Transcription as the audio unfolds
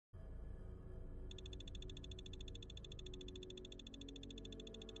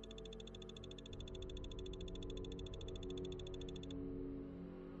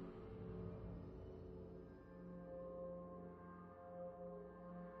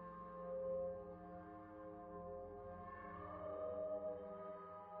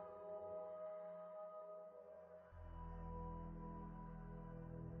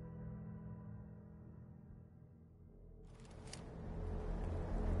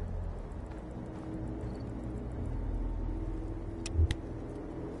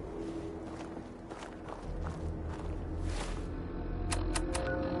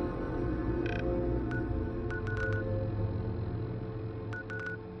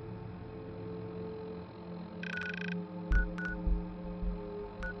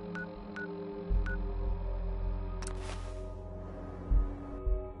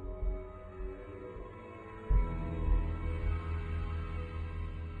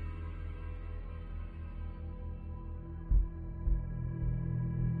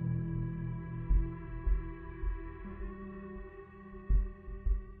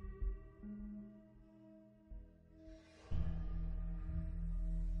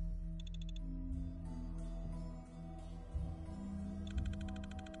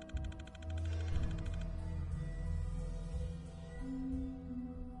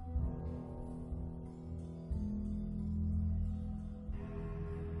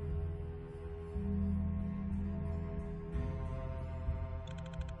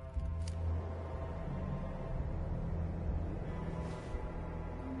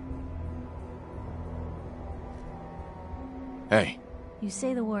Hey. You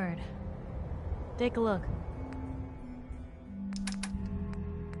say the word. Take a look.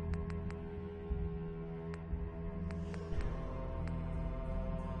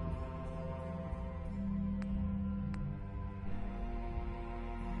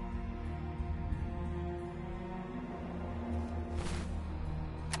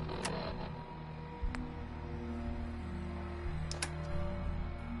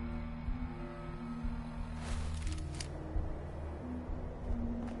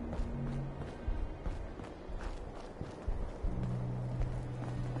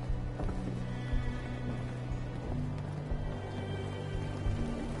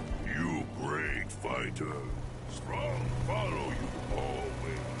 Fighter. Strong follow you always.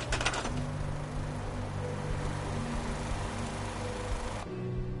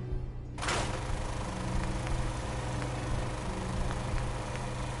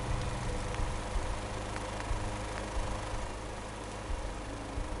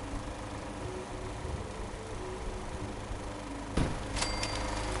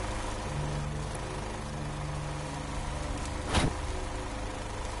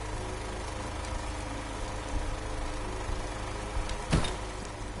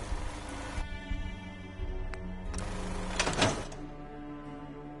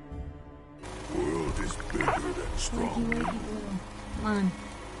 Wakey, wakey, Blue. Come on.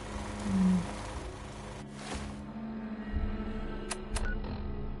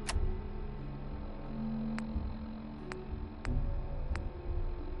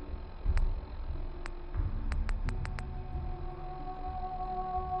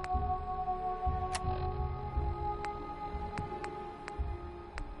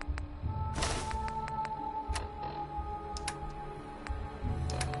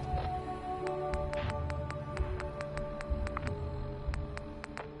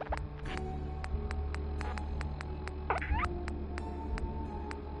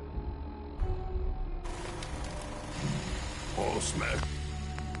 Smack.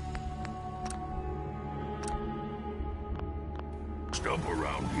 Stuff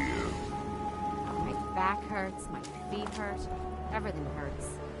around here. My back hurts, my feet hurt, everything hurts.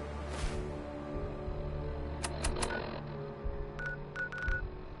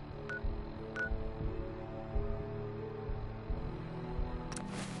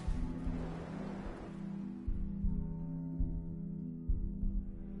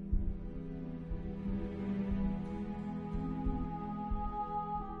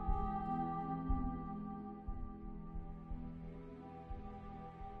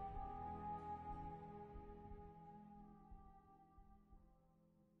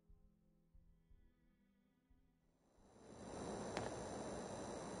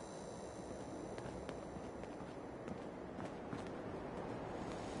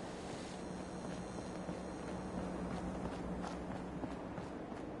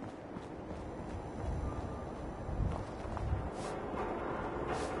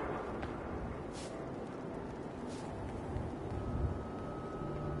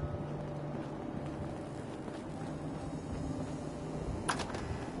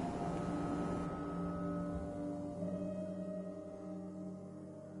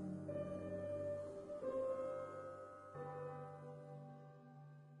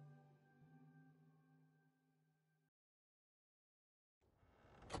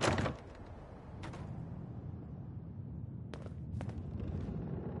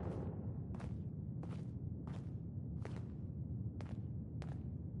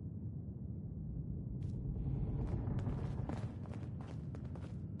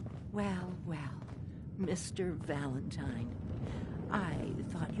 Well, well, Mr. Valentine. I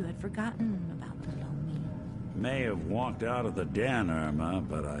thought you had forgotten about little me. May have walked out of the den, Irma,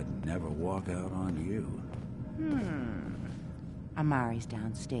 but I'd never walk out on you. Amari's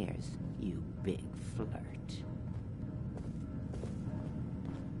downstairs, you big flirt.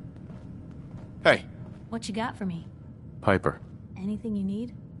 Hey. What you got for me? Piper. Anything you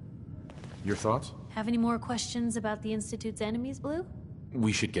need? Your thoughts? Have any more questions about the Institute's enemies, Blue?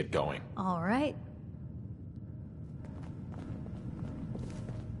 We should get going. All right.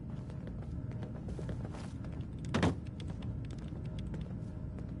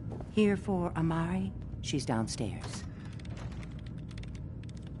 Here for Amari? She's downstairs.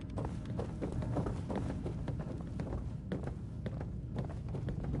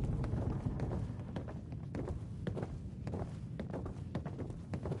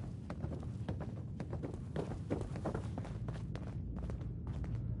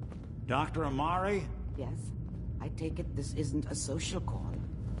 Dr. Amari? Yes? I take it this isn't a social call.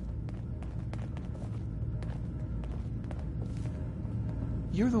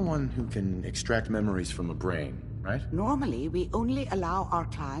 You're the one who can extract memories from a brain, right? Normally, we only allow our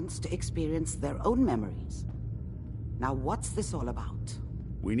clients to experience their own memories. Now, what's this all about?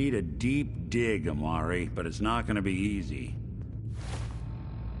 We need a deep dig, Amari, but it's not gonna be easy.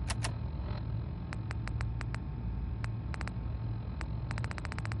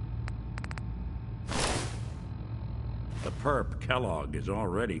 The perp, Kellogg, is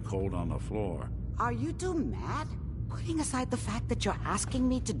already cold on the floor. Are you two mad? Putting aside the fact that you're asking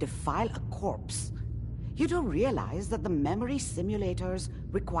me to defile a corpse, you don't realize that the memory simulators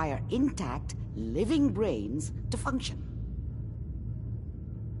require intact, living brains to function.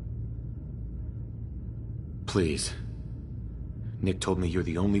 Please. Nick told me you're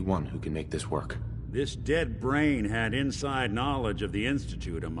the only one who can make this work. This dead brain had inside knowledge of the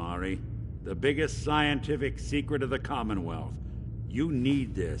Institute, Amari. The biggest scientific secret of the Commonwealth. You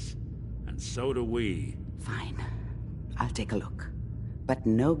need this, and so do we. Fine. I'll take a look. But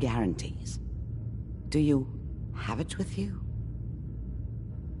no guarantees. Do you have it with you?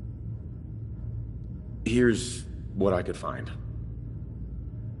 Here's what I could find.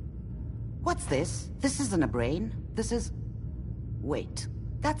 What's this? This isn't a brain. This is... Wait.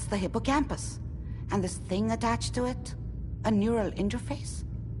 That's the hippocampus. And this thing attached to it? A neural interface?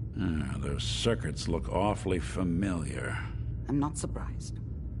 Those circuits look awfully familiar. I'm not surprised.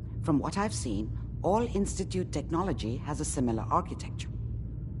 From what I've seen, all Institute technology has a similar architecture.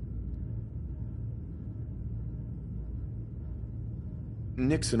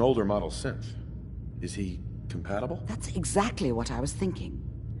 Nick's an older model synth. Is he compatible? That's exactly what I was thinking.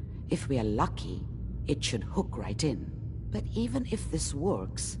 If we are lucky, it should hook right in. But even if this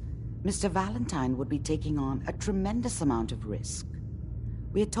works, Mr. Valentine would be taking on a tremendous amount of risk.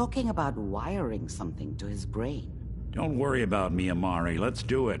 We're talking about wiring something to his brain. Don't worry about me, Amari. Let's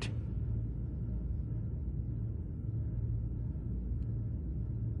do it.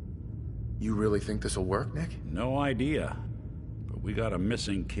 You really think this'll work, Nick? No idea. But we got a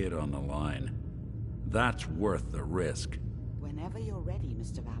missing kid on the line. That's worth the risk. Whenever you're ready,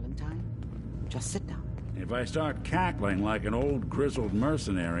 Mr. Valentine, just sit down. If I start cackling like an old grizzled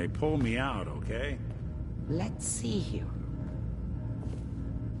mercenary, pull me out, okay? Let's see here.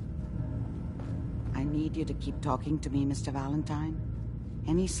 I need you to keep talking to me, Mr. Valentine.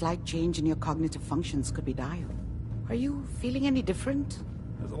 Any slight change in your cognitive functions could be dire. Are you feeling any different?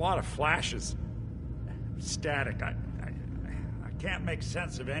 There's a lot of flashes. Static. I can't make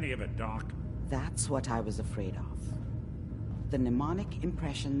sense of any of it, Doc. That's what I was afraid of. The mnemonic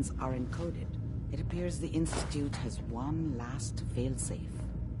impressions are encoded. It appears the Institute has one last failsafe.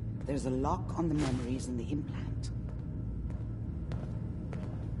 There's a lock on the memories in the implant.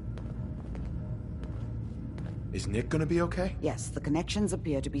 Is Nick gonna be okay? Yes, the connections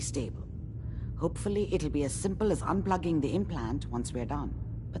appear to be stable. Hopefully it'll be as simple as unplugging the implant once we're done.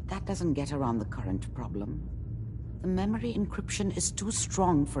 But that doesn't get around the current problem. The memory encryption is too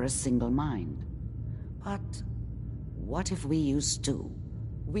strong for a single mind. But what if we use two?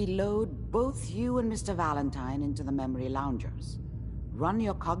 We load both you and Mr. Valentine into the memory loungers. Run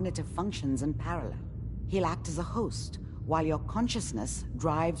your cognitive functions in parallel. He'll act as a host, while your consciousness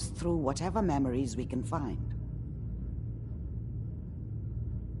drives through whatever memories we can find.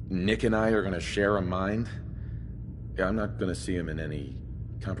 Nick and I are gonna share a mind? Yeah, I'm not gonna see him in any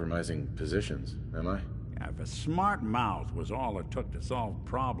compromising positions, am I? If a smart mouth was all it took to solve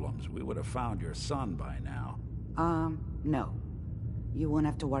problems, we would have found your son by now. No. You won't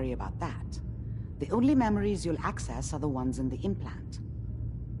have to worry about that. The only memories you'll access are the ones in the implant.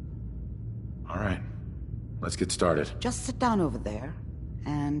 All right. Let's get started. Just sit down over there,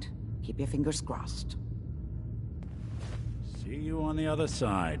 and keep your fingers crossed. See you on the other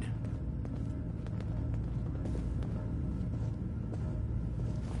side.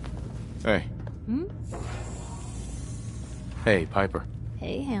 Hey. Hey, Piper.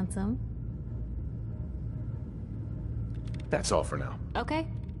 Hey, handsome. That's all for now. Okay.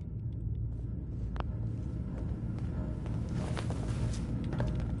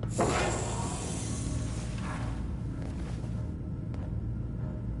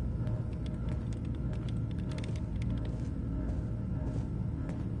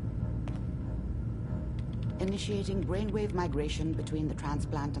 Initiating brainwave migration between the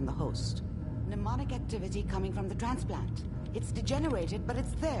transplant and the host. Mnemonic activity coming from the transplant. It's degenerated, but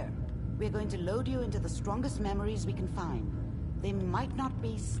it's there. We're going to load you into the strongest memories we can find. They might not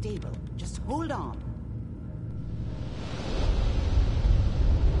be stable. Just hold on.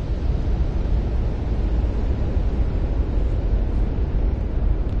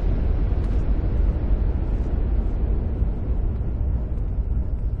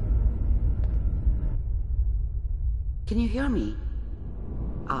 Can you hear me?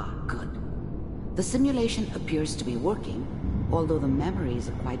 Ah, good. The simulation appears to be working, although the memories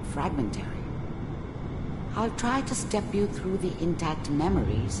are quite fragmentary. I'll try to step you through the intact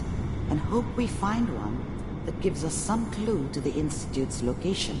memories and hope we find one that gives us some clue to the Institute's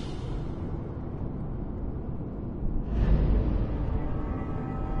location.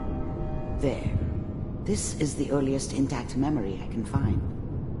 There. This is the earliest intact memory I can find.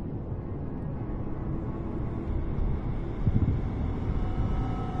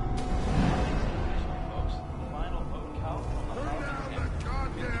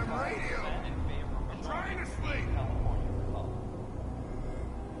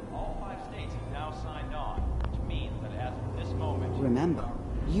 Remember,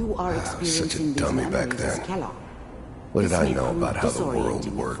 you are experiencing such a these dummy back memories as then. Kellogg. What did This I may know prove about how the world disorienting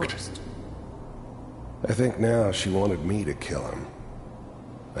at worked? first. I think now she wanted me to kill him.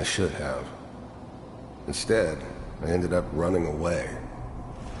 I should have. Instead, I ended up running away.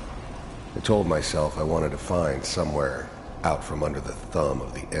 I told myself I wanted to find somewhere out from under the thumb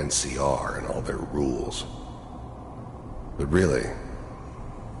of the NCR and all their rules. But really,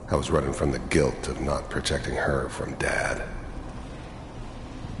 I was running from the guilt of not protecting her from Dad.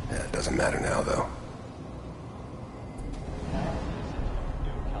 Yeah, it doesn't matter now, though.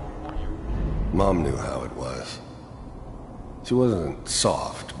 Mom knew how it was. She wasn't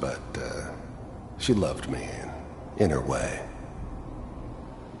soft, but she loved me in her way.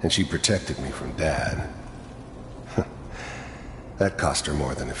 And she protected me from Dad. That cost her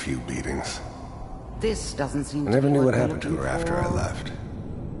more than a few beatings. This doesn't seem I to never be knew what you're happened to looking her after I for. left.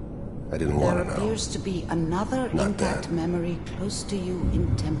 I didn't want There to know. appears to be another Not intact then. memory close to you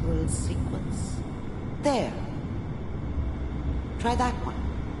in temporal sequence. There. Try that one.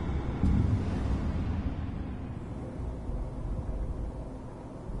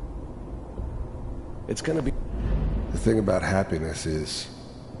 It's gonna be... The thing about happiness is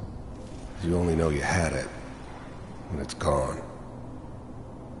you only know you had it when it's gone.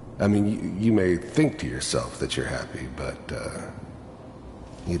 I mean, you may think to yourself that you're happy, but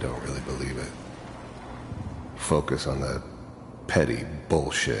you don't really believe it. Focus on the petty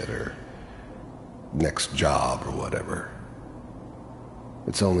bullshit or next job or whatever.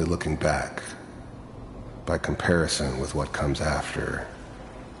 It's only looking back, by comparison with what comes after,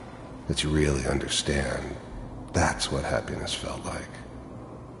 that you really understand. That's what happiness felt like.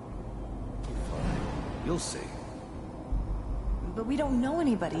 You'll see. But we don't know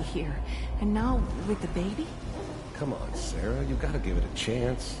anybody here. And now, with the baby? Come on, Sarah, you gotta give it a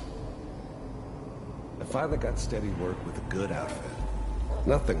chance. I finally got steady work with a good outfit.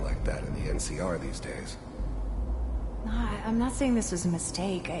 Nothing like that in the NCR these days. No, I'm not saying this was a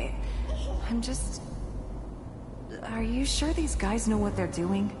mistake. I'm just... Are you sure these guys know what they're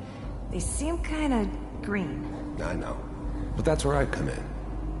doing? They seem kinda green. I know. But that's where I come in.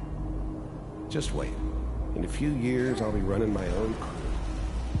 Just wait. In a few years, I'll be running my own crew.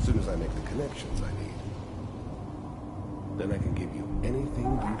 As soon as I make the connections I need. Then I can give you anything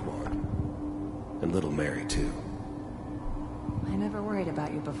you'd want. And little Mary, too. I never worried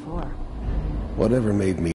about you before. Whatever made me